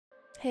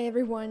Hey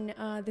everyone,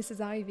 this is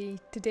Ivy.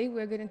 Today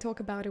we're going to talk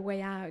about A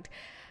Way Out,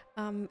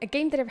 a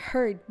game that I've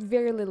heard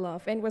very little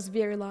of and was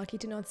very lucky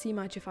to not see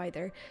much of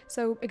either.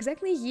 So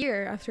exactly a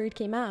year after it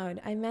came out,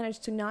 I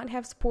managed to not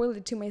have spoiled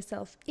it to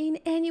myself in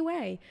any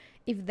way.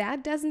 If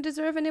that doesn't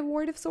deserve an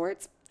award of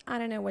sorts, I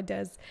don't know what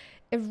does.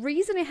 A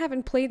reason I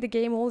haven't played the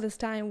game all this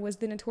time was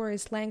the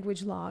notorious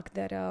language lock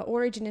that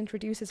Origin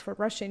introduces for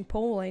Russia and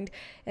Poland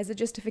as a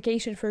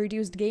justification for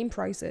reduced game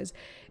prices.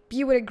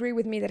 You would agree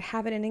with me that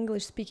having an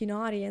English-speaking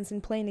audience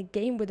and playing a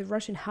game with a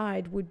Russian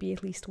HUD would be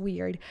at least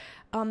weird.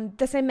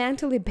 Thus I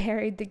mentally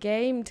buried the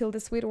game till the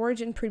sweet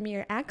Origin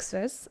Premier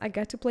Access. I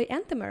got to play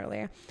Anthem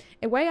earlier.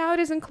 A Way Out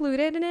is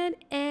included in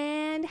it,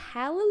 and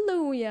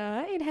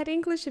hallelujah, it had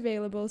English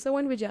available, so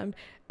when we jumped.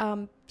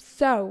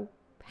 So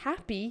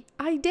happy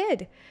I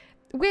did.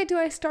 Where do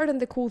I start on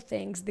the cool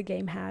things the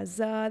game has?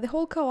 The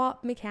whole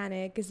co-op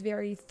mechanic is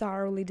very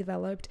thoroughly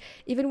developed.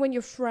 Even when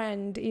your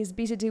friend is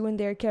busy doing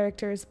their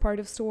character's part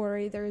of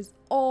story, there's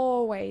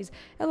always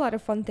a lot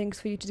of fun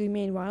things for you to do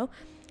meanwhile.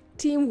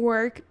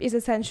 Teamwork is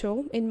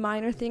essential in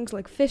minor things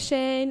like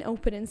fishing,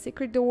 opening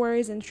secret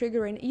doors, and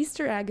triggering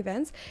Easter egg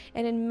events,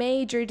 and in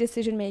major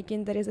decision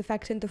making that is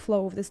affecting the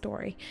flow of the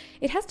story.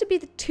 It has to be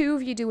the two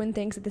of you doing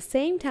things at the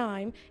same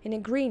time and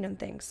agreeing on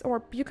things,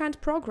 or you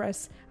can't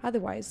progress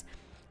otherwise.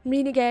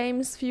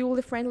 Minigames fuel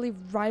the friendly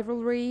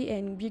rivalry,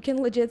 and you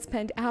can legit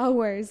spend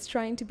hours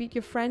trying to beat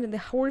your friend in the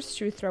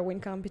horseshoe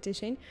throwing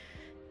competition.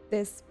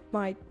 This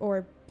might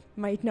or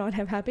might not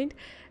have happened.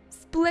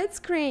 Split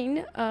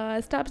screen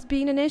stops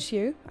being an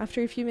issue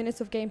after a few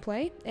minutes of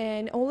gameplay,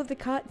 and all of the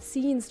cut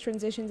scenes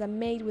transitions are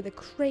made with a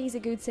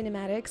crazy good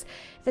cinematics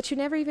that you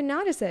never even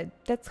notice it.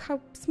 That's how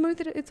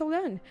smooth it's all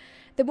done.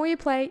 The more you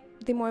play,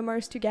 the more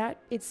immersed you get.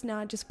 It's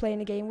not just playing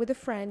a game with a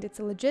friend, it's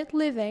a legit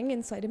living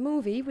inside a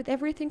movie with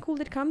everything cool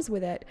that comes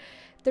with it.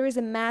 There is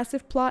a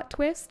massive plot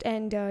twist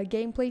and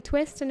gameplay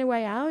twist in A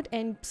Way Out,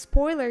 and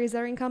spoilers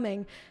are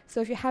incoming.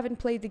 So if you haven't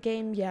played the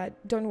game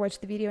yet, don't watch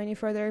the video any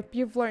further.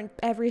 You've learned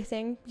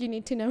everything you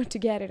need to know to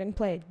get it and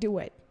play it. Do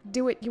it.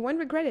 Do it. You won't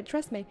regret it,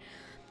 trust me.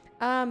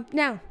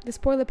 Now, the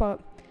spoiler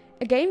part.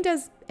 A game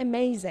does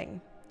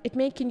amazing at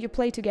making you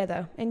play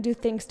together and do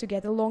things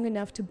together long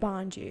enough to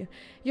bond you.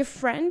 Your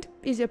friend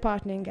is your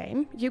partner in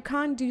game. You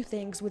can't do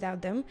things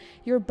without them.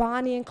 You're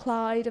Bonnie and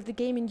Clyde of the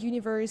gaming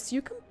universe.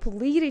 You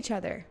complete each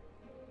other.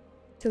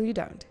 Till you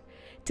don't.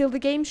 Till the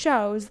game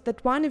shows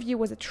that one of you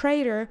was a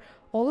traitor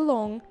all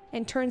along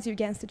and turns you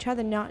against each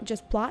other, not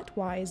just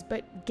plot-wise,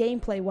 but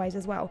gameplay-wise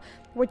as well.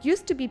 What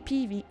used to be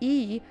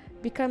PvE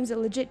becomes a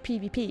legit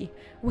PvP,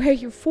 where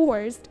you're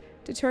forced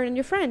to turn on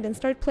your friend and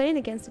start playing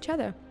against each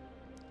other.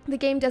 The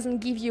game doesn't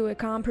give you a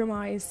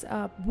compromise.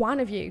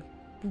 One of you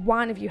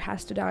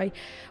has to die.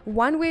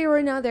 One way or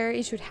another,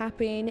 it should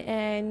happen,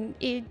 and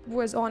it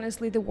was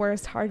honestly the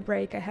worst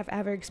heartbreak I have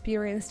ever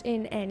experienced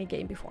in any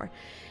game before.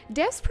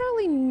 Devs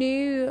probably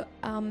knew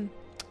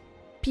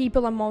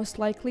people are most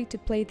likely to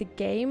play the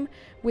game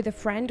with a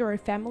friend or a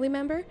family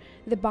member.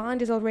 The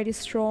bond is already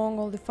strong,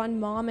 all the fun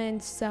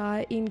moments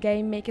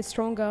in-game make it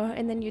stronger,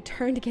 and then you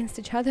turned against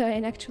each other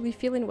and actually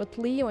feeling what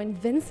Leo and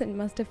Vincent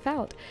must have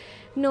felt.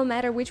 No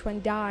matter which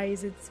one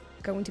dies, it's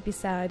going to be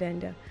sad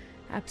and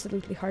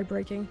absolutely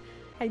heartbreaking.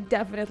 I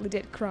definitely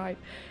did cry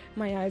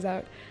my eyes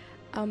out.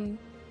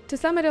 To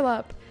sum it all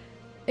up,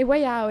 A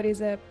Way Out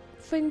is a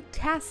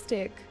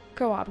fantastic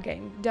co-op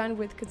game done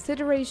with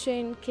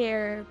consideration,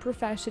 care,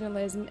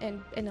 professionalism,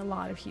 and a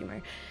lot of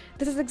humor.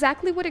 This is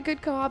exactly what a good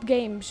co-op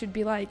game should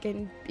be like,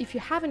 and if you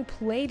haven't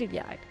played it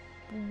yet,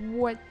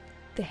 what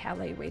the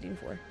hell are you waiting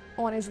for?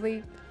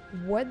 Honestly,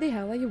 what the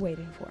hell are you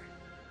waiting for?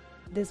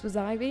 This was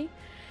Ivy.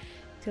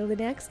 Till the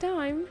next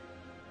time,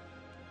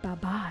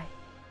 bye-bye.